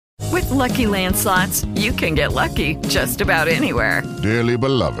Lucky Land Slots, you can get lucky just about anywhere. Dearly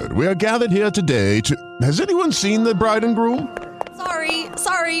beloved, we are gathered here today to... Has anyone seen the bride and groom?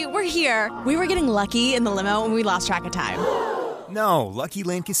 Sorry, we're here. We were getting lucky in the limo and we lost track of time. No, Lucky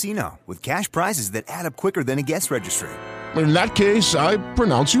Land Casino, with cash prizes that add up quicker than a guest registry. In that case, I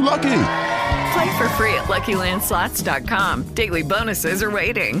pronounce you lucky. Play for free at LuckyLandSlots.com. Daily bonuses are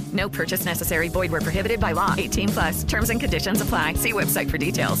waiting. No purchase necessary. Void where prohibited by law. 18+. Terms and conditions apply. See website for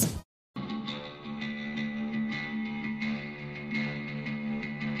details.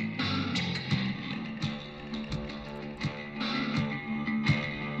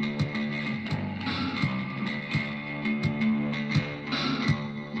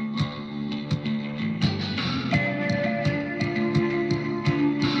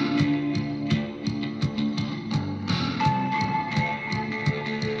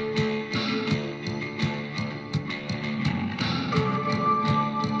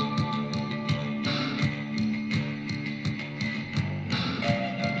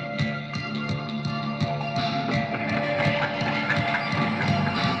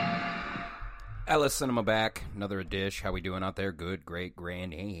 Ellis Cinema back, another dish. How we doing out there? Good, great,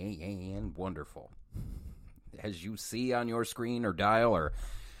 grand, and wonderful. As you see on your screen or dial or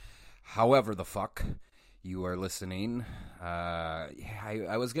however the fuck you are listening,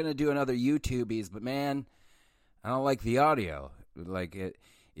 I was going to do another YouTubies, but man, I don't like the audio. Like it,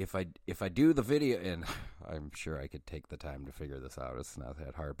 if I do the video, and I'm sure I could take the time to figure this out. It's not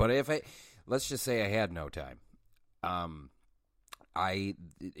that hard. But let's just say I had no time.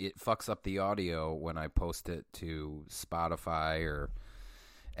 It fucks up the audio when I post it to Spotify or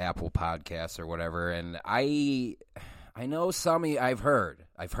Apple Podcasts or whatever. And I know some of you, I've heard,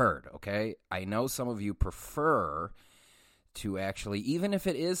 okay? I know some of you prefer to actually, even if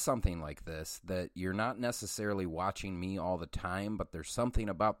it is something like this, that you're not necessarily watching me all the time, but there's something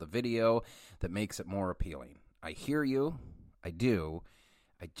about the video that makes it more appealing. I hear you. I do.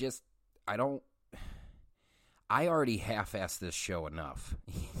 I already half-assed this show enough.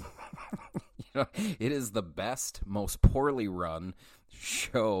 It is the best, most poorly run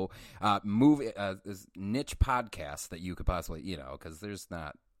show, niche podcast that you could possibly, because there's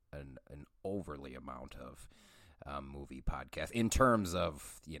not an overly amount of movie podcast in terms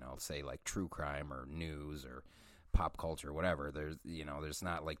of, say like true crime or news or pop culture, whatever. There's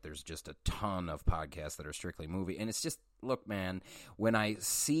not like there's just a ton of podcasts that are strictly movie. And it's just, look, man, when I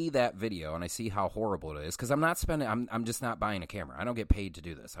see that video and I see how horrible it is, because I'm just not buying a camera. I don't get paid to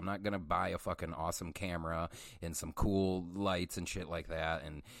do this. I'm not going to buy a fucking awesome camera and some cool lights and shit like that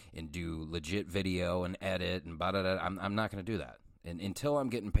and do legit video and edit and blah-da-da. I'm not going to do that. And until I'm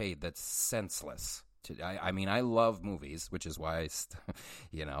getting paid, that's senseless. I love movies, which is why,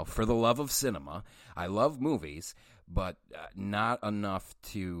 for the love of cinema, I love movies, but not enough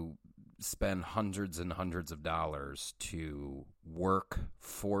to spend hundreds and hundreds of dollars to work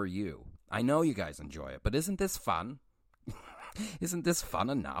for you. I know you guys enjoy it, but isn't this fun? Isn't this fun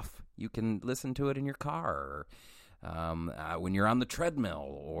enough? You can listen to it in your car or when you're on the treadmill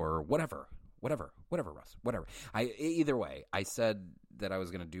or whatever, Russ, whatever. Either way, I said that I was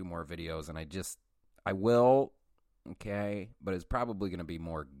going to do more videos, and I will, okay, but it's probably going to be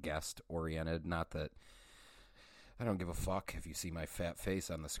more guest-oriented. Not that I don't give a fuck if you see my fat face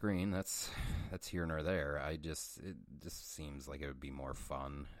on the screen. That's here nor there. It just seems like it would be more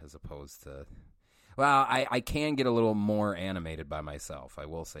fun as opposed to... Well, I can get a little more animated by myself. I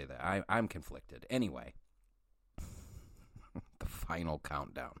will say that. I'm conflicted. Anyway, the final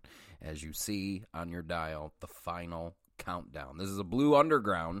countdown. As you see on your dial, the final countdown. This is a Blue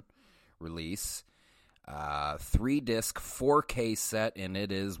Underground release. 3-disc 4K set, and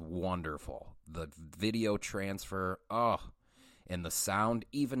it is wonderful. The video transfer, and the sound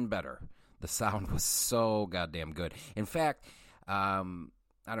even better. The sound was so goddamn good. In fact, I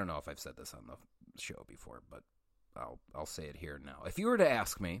don't know if I've said this on the show before, but I'll say it here now. If you were to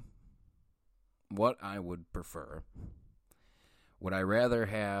ask me what I would prefer, would I rather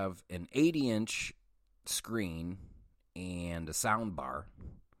have an 80-inch screen and a sound bar,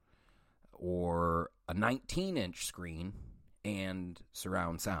 or a 19-inch screen and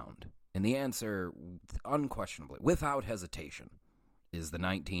surround sound? And the answer, unquestionably, without hesitation, is the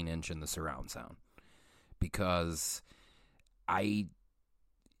 19-inch and the surround sound. Because I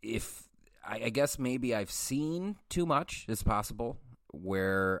guess maybe I've seen too much, is possible,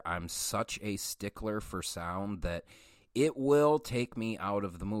 where I'm such a stickler for sound that it will take me out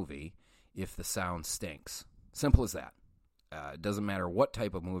of the movie if the sound stinks. Simple as that. It doesn't matter what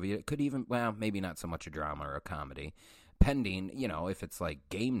type of movie. It could even, well, maybe not so much a drama or a comedy, pending, if it's like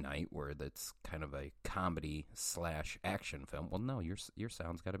Game Night, where that's kind of a comedy/action film, well, no, your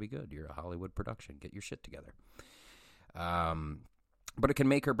sound's got to be good. You're a Hollywood production. Get your shit together. But it can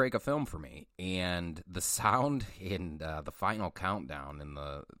make or break a film for me. And the sound in the Final Countdown and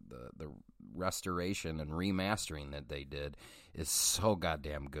the restoration and remastering that they did is so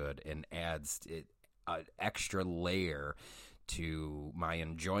goddamn good and adds an extra layer to my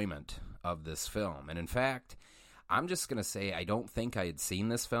enjoyment of this film. And in fact, I'm just going to say I don't think I had seen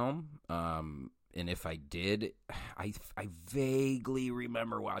this film. And if I did, I vaguely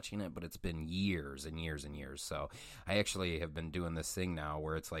remember watching it, but it's been years and years and years. So I actually have been doing this thing now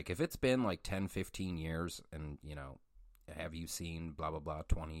where it's like, if it's been like 10, 15 years and, have you seen blah, blah, blah,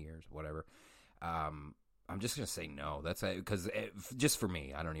 20 years, whatever, I'm just going to say no. That's because just for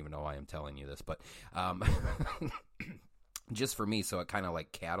me, I don't even know why I'm telling you this, but just for me, so it kind of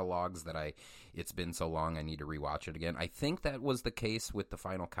like catalogs that it's been so long I need to rewatch it again. I think that was the case with the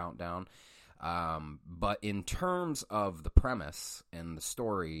Final Countdown. But in terms of the premise and the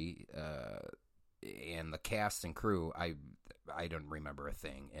story and the cast and crew, I don't remember a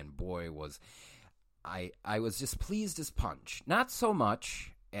thing. And boy, was I was just pleased as punch. Not so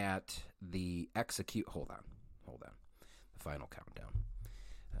much at the execute. Hold on. The Final Countdown.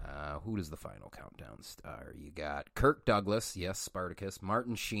 Who does the Final Countdown star? You got Kirk Douglas, yes, Spartacus,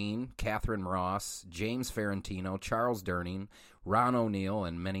 Martin Sheen, Catherine Ross, James Ferrantino, Charles Durning, Ron O'Neal,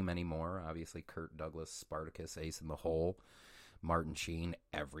 and many, many more. Obviously, Kirk Douglas, Spartacus, Ace in the Hole, Martin Sheen,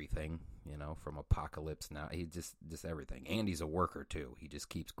 everything, from Apocalypse Now. He just everything. And he's a worker, too. He just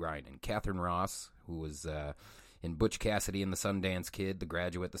keeps grinding. Catherine Ross, who was in Butch Cassidy and the Sundance Kid, The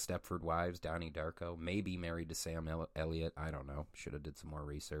Graduate, The Stepford Wives, Donnie Darko, maybe married to Sam Elliott. I don't know. Should have did some more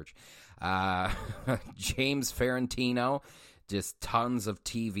research. James Ferrantino, just tons of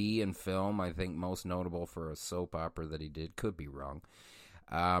TV and film. I think most notable for a soap opera that he did. Could be wrong.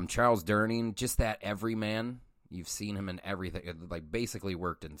 Charles Durning, just that everyman. You've seen him in everything. Like basically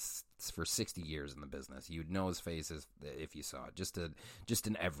worked for 60 years in the business. You'd know his face if you saw it. Just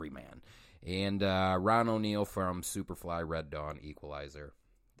an everyman. And Ron O'Neal from Superfly, Red Dawn, Equalizer,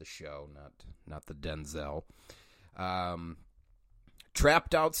 the show, not the Denzel.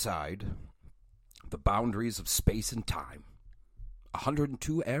 Trapped outside the boundaries of space and time,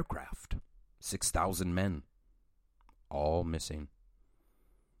 102 aircraft, 6,000 men, all missing.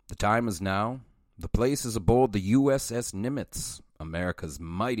 The time is now. The place is aboard the USS Nimitz, America's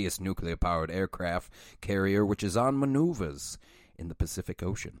mightiest nuclear-powered aircraft carrier, which is on maneuvers in the Pacific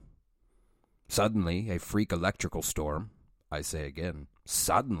Ocean. Suddenly, a freak electrical storm, I say again,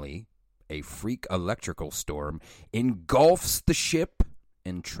 suddenly, a freak electrical storm engulfs the ship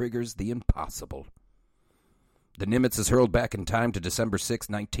and triggers the impossible. The Nimitz is hurled back in time to December 6,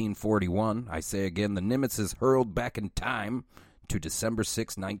 1941. I say again, the Nimitz is hurled back in time to December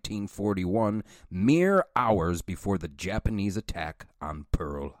 6, 1941, mere hours before the Japanese attack on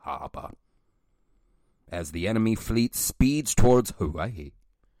Pearl Harbor. As the enemy fleet speeds towards Hawaii,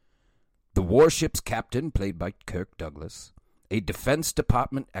 the warship's captain, played by Kirk Douglas, a Defense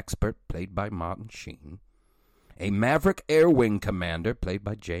Department expert, played by Martin Sheen, a Maverick Air Wing commander, played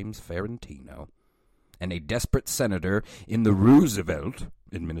by James Ferrantino, and a desperate senator in the Roosevelt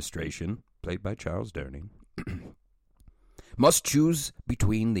administration, played by Charles Durning, must choose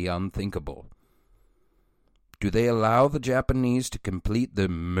between the unthinkable. Do they allow the Japanese to complete the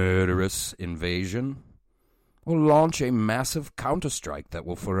murderous invasion, or launch a massive counterstrike that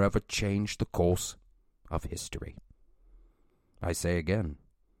will forever change the course of history? I say again,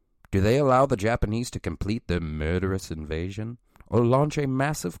 do they allow the Japanese to complete the murderous invasion, or launch a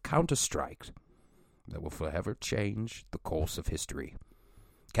massive counterstrike that will forever change the course of history?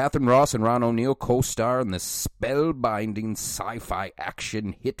 Catherine Ross and Ron O'Neal co-star in this spellbinding sci-fi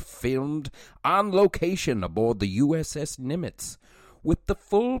action hit filmed on location aboard the USS Nimitz, with the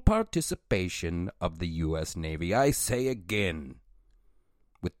full participation of the U.S. Navy. I say again,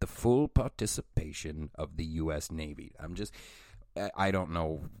 with the full participation of the U.S. Navy. I don't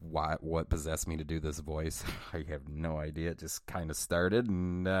know what possessed me to do this voice. I have no idea. It just kind of started,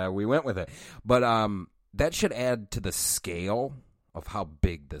 and we went with it. But that should add to the scale of how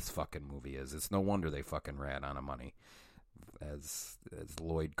big this fucking movie is. It's no wonder they fucking ran out of money. As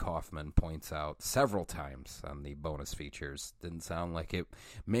Lloyd Kaufman points out several times on the bonus features, didn't sound like it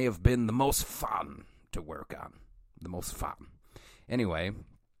may have been the most fun to work on. The most fun. Anyway,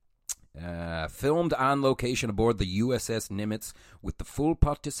 filmed on location aboard the USS Nimitz with the full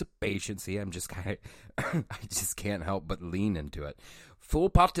participation. See, I'm just kind of, I just can't help but lean into it. Full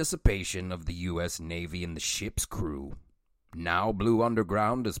participation of the U.S. Navy and the ship's crew. Now Blue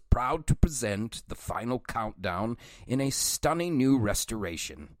Underground is proud to present the final countdown in a stunning new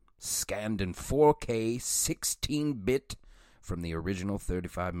restoration, scanned in 4K 16-bit from the original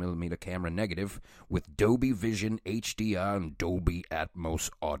 35mm camera negative with Dolby Vision HDR and Dolby Atmos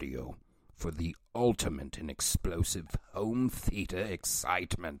audio for the ultimate in explosive home theater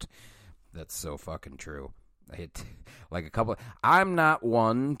excitement. That's so fucking true. I'm not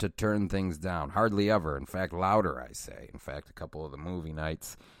one to turn things down, hardly ever. In fact, louder, I say. In fact, a couple of the movie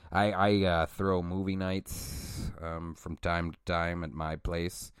nights, I throw movie nights from time to time at my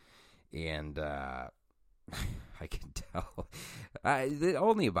place, and I can tell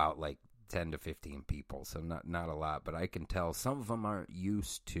only about like 10 to 15 people, so not a lot, but I can tell some of them aren't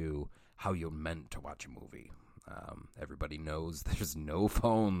used to how you're meant to watch a movie. Everybody knows there's no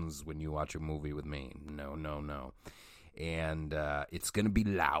phones when you watch a movie with me. No. And it's going to be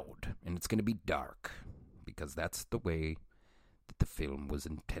loud, and it's going to be dark, because that's the way that the film was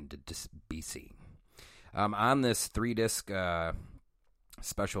intended to be seen. On this 3-disc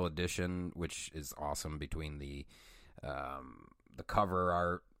special edition, which is awesome, between the cover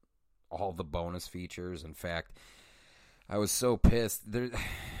art, all the bonus features. In fact, I was so pissed.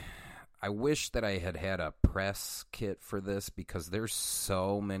 I wish that I had a press kit for this, because there's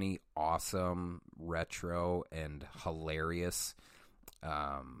so many awesome retro and hilarious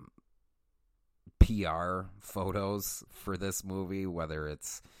PR photos for this movie, whether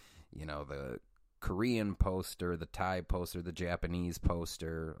it's, the Korean poster, the Thai poster, the Japanese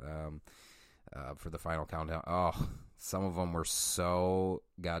poster for the final countdown. Oh, some of them were so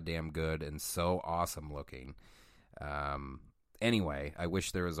goddamn good and so awesome looking. Anyway, I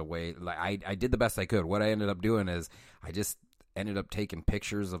wish there was a way. I did the best I could. What I ended up doing is I just ended up taking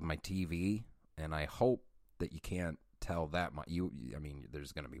pictures of my TV, and I hope that you can't tell that much. I mean,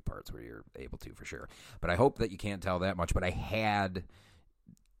 there's going to be parts where you're able to, for sure, but I hope that you can't tell that much. But I had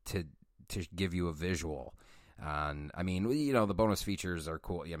to give you a visual. I mean, the bonus features are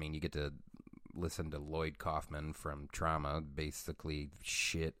cool. I mean, you get to listen to Lloyd Kaufman from Trauma basically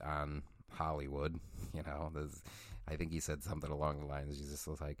shit on Hollywood. I think he said something along the lines. He's just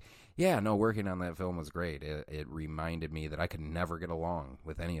like, working on that film was great. It reminded me that I could never get along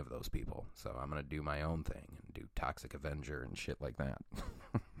with any of those people. So I'm going to do my own thing and do Toxic Avenger and shit like that.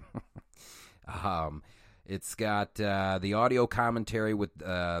 It's got the audio commentary with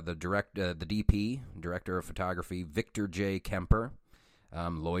the DP, Director of Photography, Victor J. Kemper.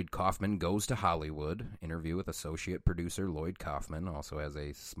 Lloyd Kaufman Goes to Hollywood. Interview with associate producer Lloyd Kaufman. Also has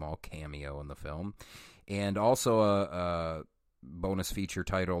a small cameo in the film. And also a bonus feature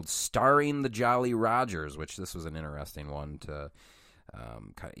titled Starring the Jolly Rogers, which this was an interesting one to,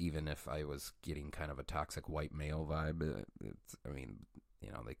 even if I was getting kind of a toxic white male vibe.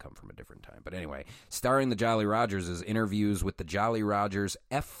 They come from a different time. But anyway, Starring the Jolly Rogers is interviews with the Jolly Rogers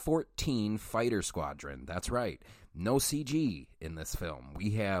F-14 fighter squadron. That's right. No CG in this film.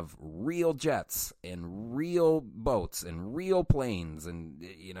 We have real jets and real boats and real planes and,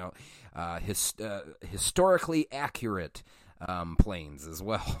 historically accurate planes as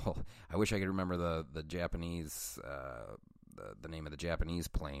well. I wish I could remember the Japanese, the name of the Japanese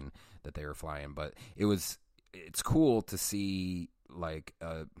plane that they were flying. But it's cool to see,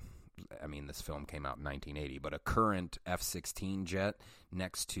 this film came out in 1980, but a current F-16 jet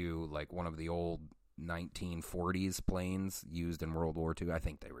next to, one of the old 1940s planes used in World War II. I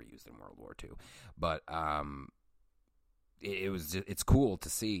think they were used in World War II, but it's cool to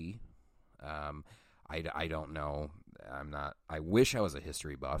see. I don't know. I wish I was a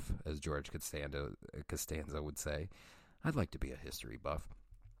history buff, as George Costanza would say. I'd like to be a history buff.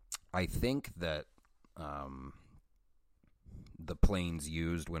 I think that the planes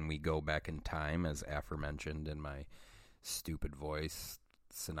used when we go back in time, as aforementioned in my stupid voice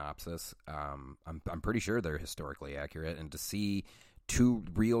synopsis, I'm pretty sure they're historically accurate, and to see two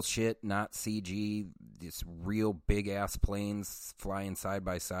real shit, not CG, these real big ass planes flying side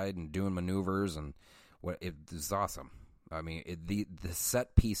by side and doing maneuvers, and it is awesome. I mean, the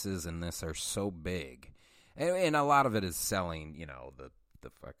set pieces in this are so big, and a lot of it is selling,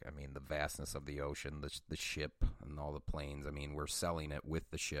 the vastness of the ocean, the ship, and all the planes. I mean, we're selling it with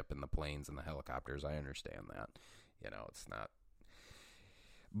the ship and the planes and the helicopters. I understand that. It's not.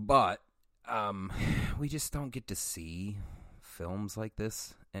 But we just don't get to see films like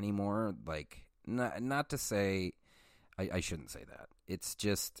this anymore. Not to say, I shouldn't say that. It's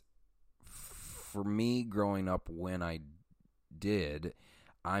just, for me, growing up when I did,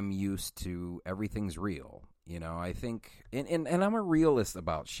 I'm used to everything's real. I think, and I'm a realist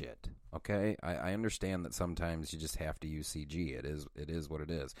about shit, okay? I understand that sometimes you just have to use CG. It is what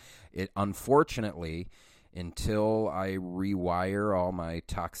it is. Unfortunately, until I rewire all my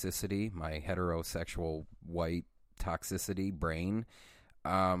toxicity, my heterosexual white toxicity brain,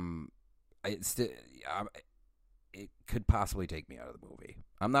 it could possibly take me out of the movie.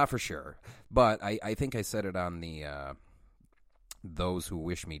 I'm not for sure, but I think I said it on the Those Who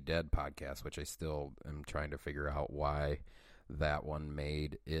Wish Me Dead podcast, which I still am trying to figure out why that one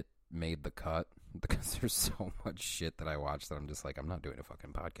made the cut, because there's so much shit that I watched that I'm just like, I'm not doing a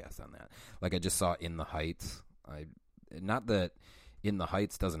fucking podcast on that. Like, I just saw In the Heights. Not that In the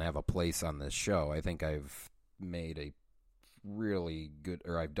Heights doesn't have a place on this show. I think I've made a really good,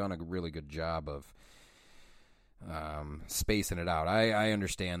 or I've done a really good job of spacing it out. I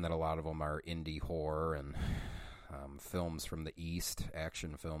understand that a lot of them are indie horror and films from the East,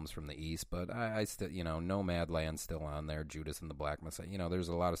 action films from the East, but I still, Nomadland's still on there, Judas and the Black Messiah, there's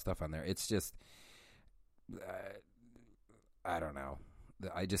a lot of stuff on there. It's just, I don't know.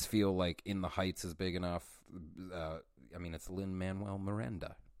 I just feel like In the Heights is big enough. It's Lin-Manuel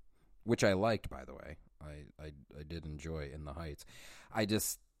Miranda, which I liked, by the way. I did enjoy In the Heights.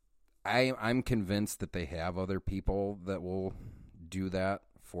 I'm convinced that they have other people that will do that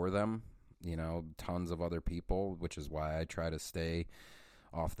for them. Tons of other people, which is why I try to stay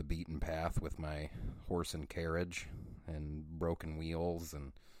off the beaten path with my horse and carriage and broken wheels,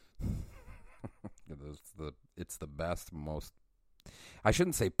 and it's the best, most, I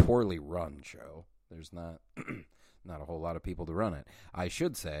shouldn't say poorly run show. There's not a whole lot of people to run it. I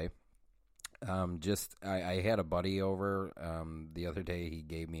should say, I had a buddy over the other day. He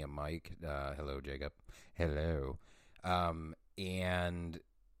gave me a mic. Hello, Jacob. Hello. And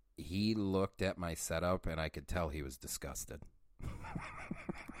he looked at my setup, and I could tell he was disgusted.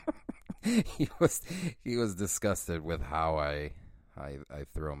 He was disgusted with how I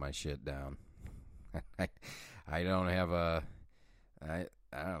throw my shit down. I don't have I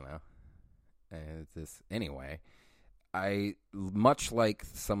don't know. It's just, anyway, much like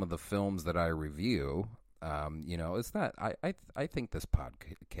some of the films that I review, it's not, I think this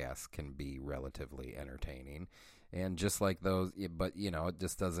podcast can be relatively entertaining, and just like those, but it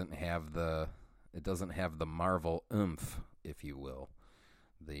just doesn't have the Marvel oomph, if you will,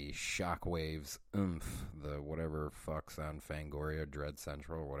 the Shockwaves oomph, the whatever fuck's on Fangoria, Dread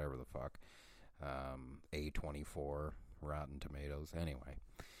Central, or whatever the fuck, A24, Rotten Tomatoes. Anyway,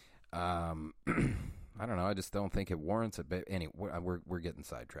 I don't know. I just don't think it warrants it. But anyway, we're getting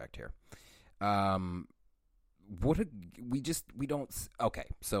sidetracked here. Okay,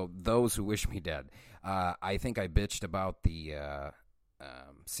 so Those Who Wish Me Dead. I think I bitched about the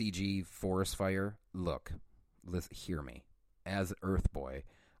CG forest fire. Look, hear me. As Earthboy,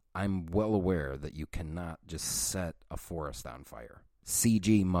 I'm well aware that you cannot just set a forest on fire.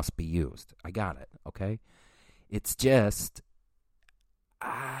 CG must be used. I got it, okay? It's just,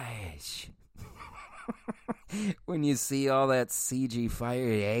 when you see all that CG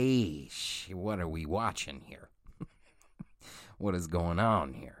fire, what are we watching here? What is going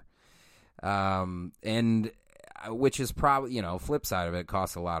on here? And which is probably, flip side of it,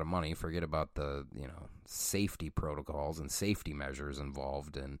 costs a lot of money. Forget about the, safety protocols and safety measures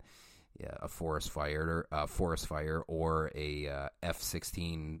involved in a forest fire or a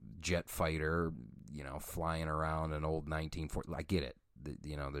F-16 jet fighter, flying around an old 1940. I get it.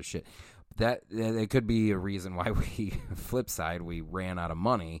 The shit. That it could be a reason why flip side, we ran out of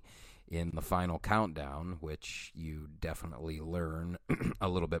money in the final countdown, which you definitely learn a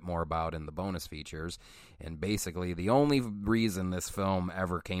little bit more about in the bonus features. And basically, the only reason this film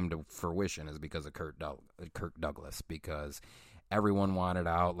ever came to fruition is because of Kirk Douglas, because everyone wanted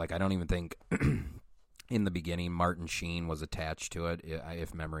out. Like, I don't even think in the beginning Martin Sheen was attached to it,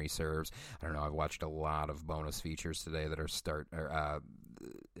 if memory serves. I don't know. I've watched a lot of bonus features today that are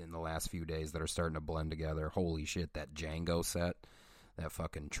in the last few days that are starting to blend together. Holy shit, that Django set. That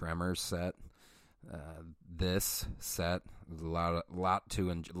fucking Tremors set, this set, a lot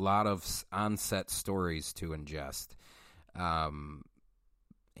of on-set stories to ingest.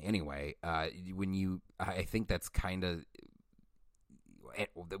 Anyway, I think that's kind of,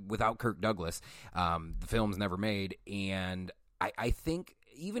 without Kirk Douglas, the film's never made, and I think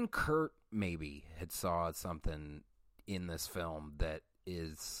even Kurt maybe had saw something in this film that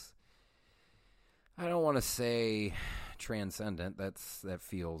is, I don't want to say transcendent. That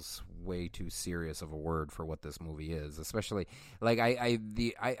feels way too serious of a word for what this movie is. Especially, like, I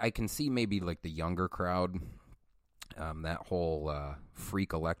can see maybe like the younger crowd, that whole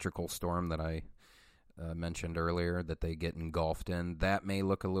freak electrical storm that I mentioned earlier that they get engulfed in. That may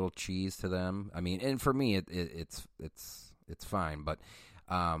look a little cheese to them. I mean, and for me, it's fine. But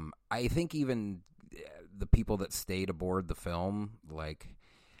I think even the people that stayed aboard the film, like,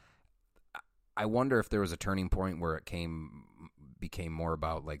 I wonder if there was a turning point where it became more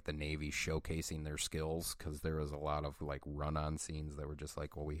about like the Navy showcasing their skills, because there was a lot of like run-on scenes that were just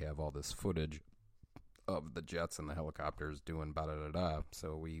like, well, we have all this footage of the jets and the helicopters doing ba-da-da-da,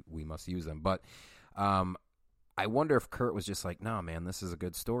 so we must use them. But I wonder if Kurt was just like, no, man, this is a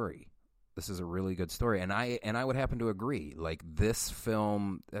good story. This is a really good story. And I would happen to agree. Like, this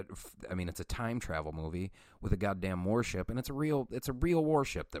film, I mean, it's a time travel movie with a goddamn warship, and it's a real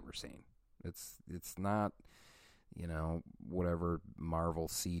warship that we're seeing. It's not, you know, whatever Marvel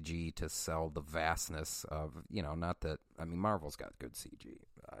CG to sell the vastness of, you know, not that, I mean, Marvel's got good CG.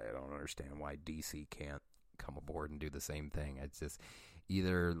 I don't understand why DC can't come aboard and do the same thing. It's just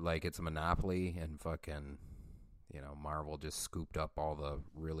either like it's a monopoly and fucking, you know, Marvel just scooped up all the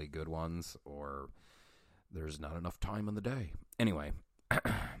really good ones, or there's not enough time in the day. Anyway,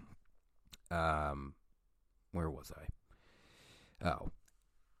 where was I? Oh,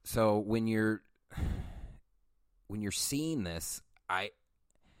 so when you're seeing this,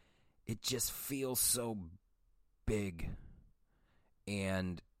 it just feels so big,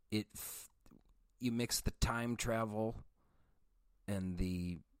 and you mix the time travel and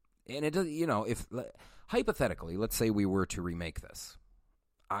it does, you know, if hypothetically, let's say we were to remake this,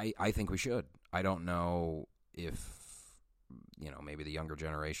 I think we should. I don't know if, you know, maybe the younger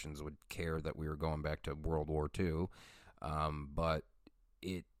generations would care that we were going back to World War II, but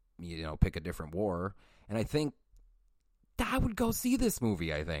it, you know, pick a different war, and I think I would go see this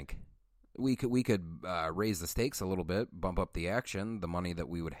movie. I think we could raise the stakes a little bit, bump up the action, the money that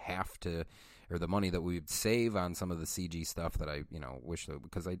we would have to, or the money that we would save on some of the CG stuff that I, you know, wish that,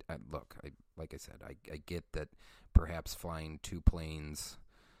 because I like I said, I get that perhaps flying two planes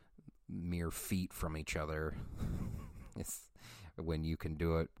mere feet from each other, it's when you can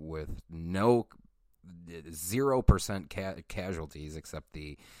do it with 0% casualties, except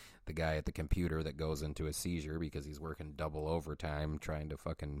the guy at the computer that goes into a seizure because he's working double overtime trying to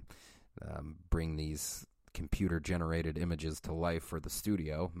fucking bring these computer-generated images to life for the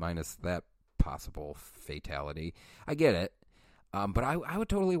studio, minus that possible fatality. I get it, but I would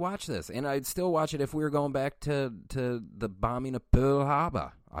totally watch this, and I'd still watch it if we were going back to the bombing of Pearl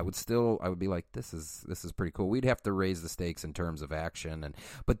Harbor. I would be like, this is pretty cool. We'd have to raise the stakes in terms of action,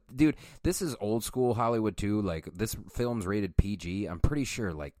 but dude, this is old school Hollywood too. Like, this film's rated PG. I'm pretty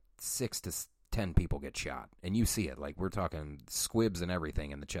sure like 6 to 10 people get shot, and you see it. Like, we're talking squibs and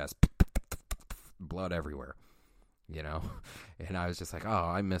everything in the chest, blood everywhere, you know. And I was just like, oh,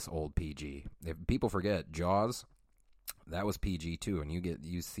 I miss old PG. If people forget, Jaws, that was PG too, and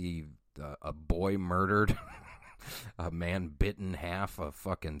you see a boy murdered, a man bit in half, a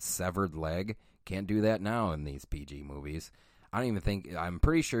fucking severed leg. Can't do that now in these PG movies. I'm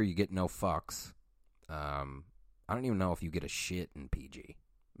pretty sure you get no fucks. I don't even know if you get a shit in PG.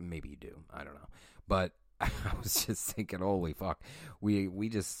 Maybe you do. I don't know. But I was just thinking, holy fuck. We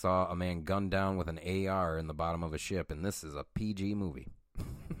just saw a man gunned down with an AR in the bottom of a ship, and this is a PG movie.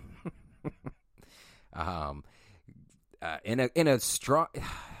 In a strong...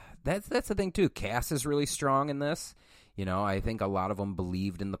 That's the thing, too. Cast is really strong in this. You know, I think a lot of them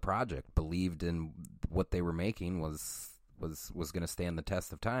believed in the project, believed in what they were making was going to stand the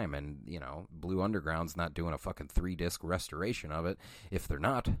test of time. And, you know, Blue Underground's not doing a fucking 3-disc restoration of it if they're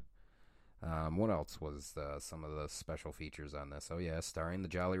not. What else was some of the special features on this? Oh, yeah, starring the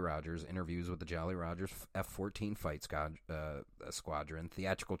Jolly Rogers, interviews with the Jolly Rogers F-14 fight squadron,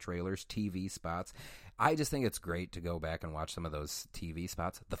 theatrical trailers, TV spots. I just think it's great to go back and watch some of those TV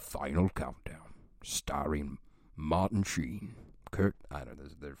spots. The Final Countdown, starring Martin Sheen. Kurt, I don't know,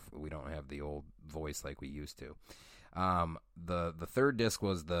 we don't have the old voice like we used to. The third disc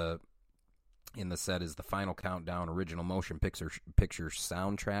was in the set is the Final Countdown original motion picture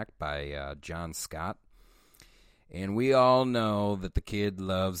soundtrack by John Scott. And we all know that the kid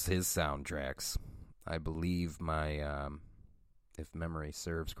loves his soundtracks. I believe if memory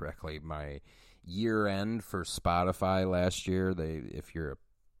serves correctly, my year end for Spotify last year, if you're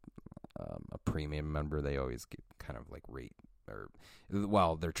a premium member, they always get kind of like rate, or,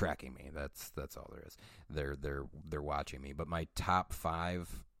 well, they're tracking me. That's all there is. They're watching me. But my top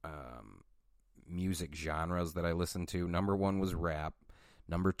 5 music genres that I listened to, number 1 was rap,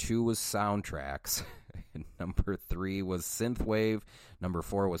 number 2 was soundtracks, number 3 was synthwave, number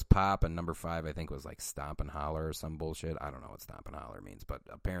 4 was pop, and number 5 I think was like stomp and holler or some bullshit. I don't know what stomp and holler means, but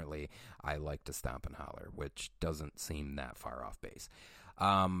apparently I like to stomp and holler, which doesn't seem that far off base.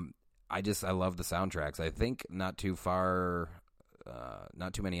 I love the soundtracks. I think not too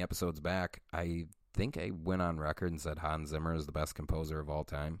many episodes back, I think I went on record and said Hans Zimmer is the best composer of all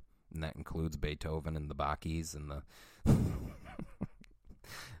time. And that includes Beethoven and the Bachis and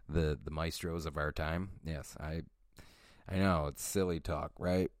the maestros of our time. Yes, I know it's silly talk,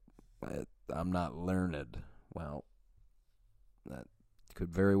 right? I'm not learned. Well, that could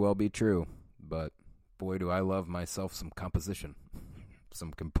very well be true, but boy, do I love myself some composition,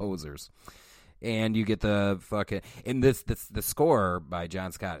 some composers. And you get the fucking, and the score by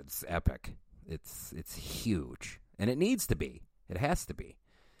John Scott, it's epic. It's huge, and it needs to be. It has to be.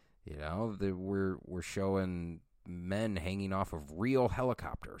 You know, we're showing men hanging off of real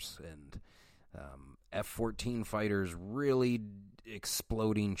helicopters and F-14 fighters really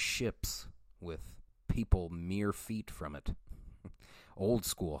exploding ships with people mere feet from it. Old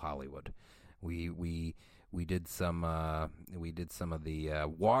school Hollywood. We did some of the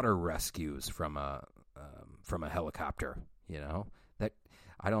water rescues from a helicopter. You know, that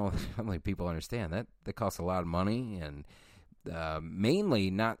I don't think people understand that costs a lot of money, and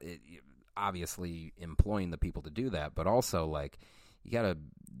mainly not obviously employing the people to do that, but also like you gotta.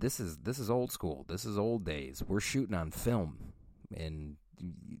 This is old school. This is old days. We're shooting on film, and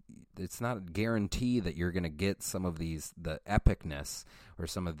it's not a guarantee that you're going to get some of the epicness or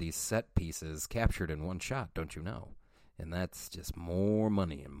some of these set pieces captured in one shot, don't you know? And that's just more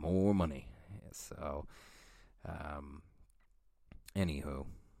money and more money. So, anywho,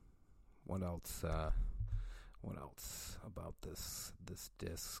 what else about this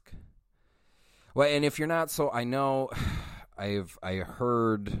disc? Well, and if you're not, so I know I've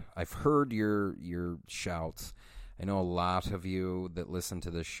heard your shouts. I know a lot of you that listen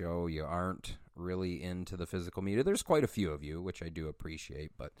to this show, you aren't really into the physical media. There's quite a few of you, which I do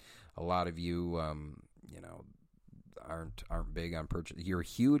appreciate, but a lot of you, aren't big on purchase. You're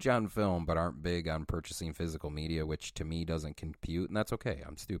huge on film, but aren't big on purchasing physical media, which to me doesn't compute, and that's okay.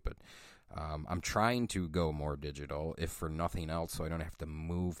 I'm stupid. I'm trying to go more digital, if for nothing else, so I don't have to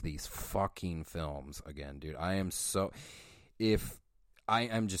move these fucking films again, dude. I'm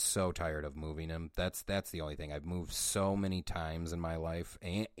just so tired of moving them. That's the only thing. I've moved so many times in my life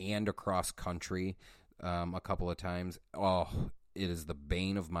and across country a couple of times. Oh, it is the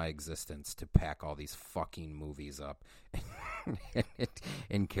bane of my existence to pack all these fucking movies up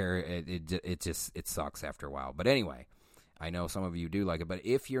and carry it. It sucks after a while. But anyway, I know some of you do like it. But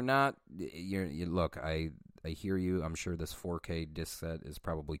if you're not, look, I hear you. I'm sure this 4K disc set is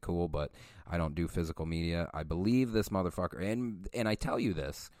probably cool, but I don't do physical media. I believe this motherfucker, and I tell you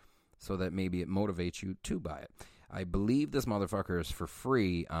this so that maybe it motivates you to buy it. I believe this motherfucker is for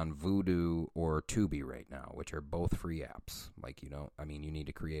free on Vudu or Tubi right now, which are both free apps. Like, you need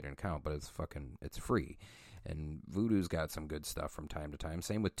to create an account, but it's free. And Vudu's got some good stuff from time to time.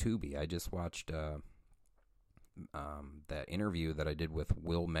 Same with Tubi. I just watched that interview that I did with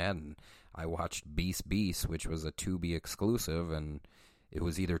Will Madden. I watched Beast, which was a Tubi exclusive, and it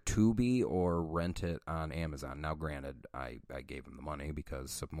was either Tubi or rent it on Amazon. Now, granted, I gave him the money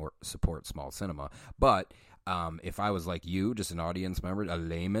because support small cinema. But if I was like you, just an audience member, a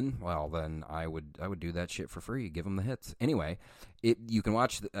layman, well, then I would do that shit for free. Give them the hits. Anyway, you can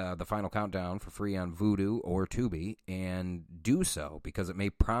watch the Final Countdown for free on Vudu or Tubi, and do so because it may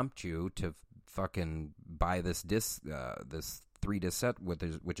prompt you to fucking buy this disc, this 3-disc set,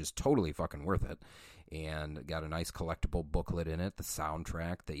 which is totally fucking worth it, and got a nice collectible booklet in it, the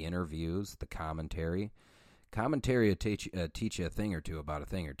soundtrack, the interviews, the commentary. Commentary will teach you a thing or two about a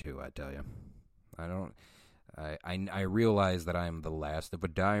thing or two, I tell you. I realize that I'm the last of a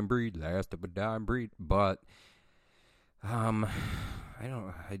dying breed, but I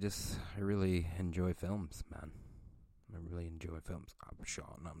really enjoy films, man. I really enjoy films.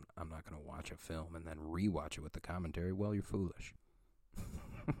 Sean, I'm not going to watch a film and then rewatch it with the commentary. Well, you're foolish.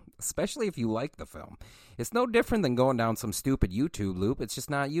 Especially if you like the film. It's no different than going down some stupid YouTube loop. It's just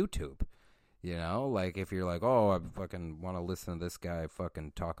not YouTube. You know, like if you're like, oh, I fucking want to listen to this guy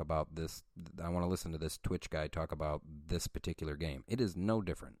fucking talk about this. I want to listen to this Twitch guy talk about this particular game. It is no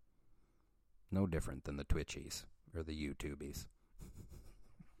different. No different than the Twitchies or the YouTubies.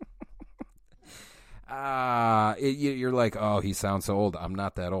 You're like, oh, he sounds so old. I'm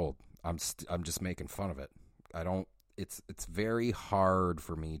not that old. I'm just making fun of it. It's very hard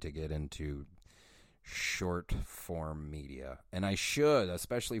for me to get into short form media, and I should,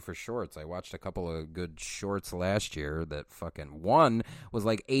 especially for shorts. I watched a couple of good shorts last year that fucking, one was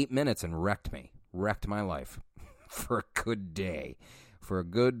like 8 minutes and wrecked my life for a good day, for a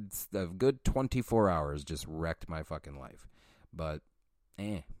good 24 hours, just wrecked my fucking life. But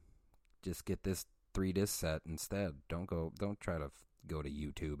just get this 3-disc set instead. Don't try to go to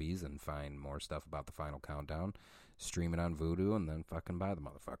YouTubies and find more stuff about the Final Countdown. Stream it on Vudu and then fucking buy the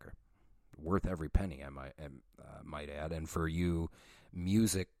motherfucker. Worth every penny, I might add. And for you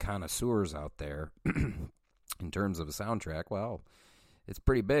music connoisseurs out there, in terms of a soundtrack, well, It's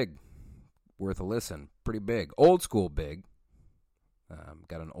pretty big. Worth a listen. Pretty big. Old school big.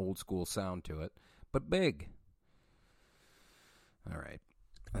 Got an old school sound to it, but big. All right.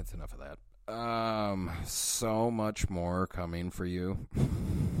 That's enough of that. So much more coming for you.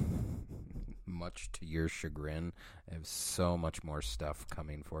 Much to your chagrin. I have so much more stuff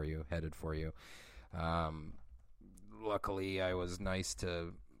coming for you, headed for you. Luckily, I was nice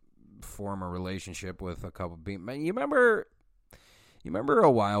to form a relationship with a couple people. You remember a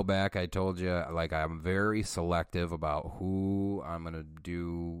while back I told you, like, I'm very selective about who I'm going to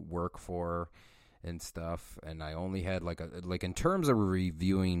do work for and stuff, and I only had like in terms of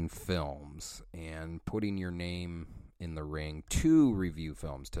reviewing films and putting your name in the ring to review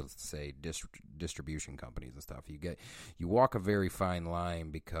films to, say, distribution companies and stuff. You walk a very fine line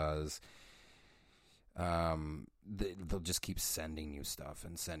because they'll just keep sending you stuff,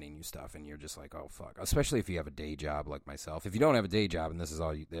 and you're just like, oh fuck. Especially if you have a day job like myself. If you don't have a day job and this is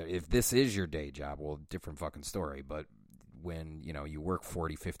all if this is your day job, well, different fucking story. But when you work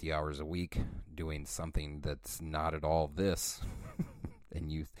 40, 50 hours a week doing something that's not at all this,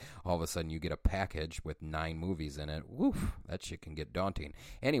 and you all of a sudden you get a package with 9 movies in it, woof, that shit can get daunting.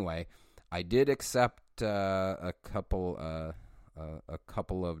 Anyway, I did accept a couple of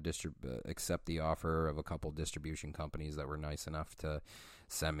accept the offer of a couple distribution companies that were nice enough to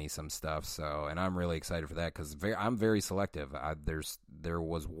send me some stuff. So, and I'm really excited for that because I'm very selective. There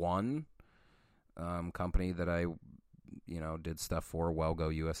was one company that I did stuff for,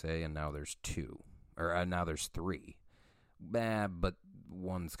 Wellgo USA, and now there's 2, or now there's 3. But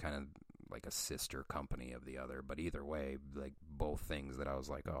one's kind of like a sister company of the other. But either way, like both things that I was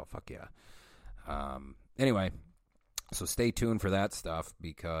like, oh fuck yeah. Anyway. So stay tuned for that stuff,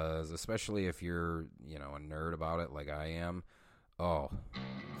 because especially if you're, a nerd about it like I am,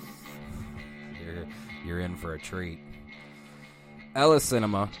 you're in for a treat. Ellis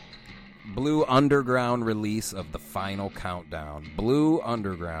Cinema, Blue Underground release of The Final Countdown. Blue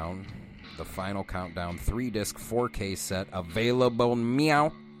Underground, The Final Countdown 3-disc 4K set, available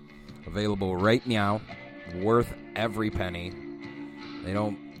right now, worth every penny. They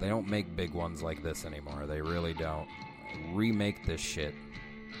don't make big ones like this anymore. They really don't. Remake this shit.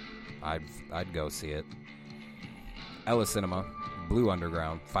 I'd go see it. Ellis Cinema, Blue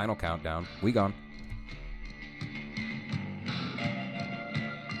Underground, Final Countdown. We gone.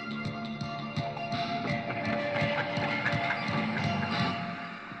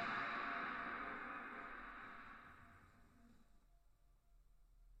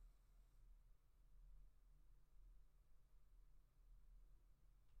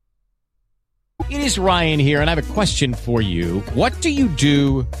 It is Ryan here, and I have a question for you. What do you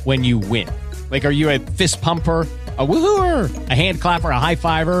do when you win? Like, are you a fist pumper, a woohooer, a hand clapper, a high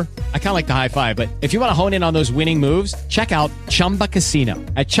fiver? I kind of like the high five, but if you want to hone in on those winning moves, check out Chumba Casino.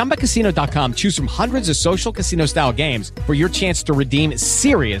 At ChumbaCasino.com, choose from hundreds of social casino-style games for your chance to redeem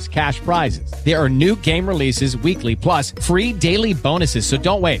serious cash prizes. There are new game releases weekly, plus free daily bonuses, so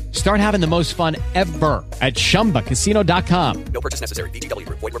don't wait. Start having the most fun ever at ChumbaCasino.com. No purchase necessary. VGW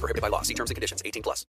Group. Void where prohibited by law. See terms and conditions. 18+.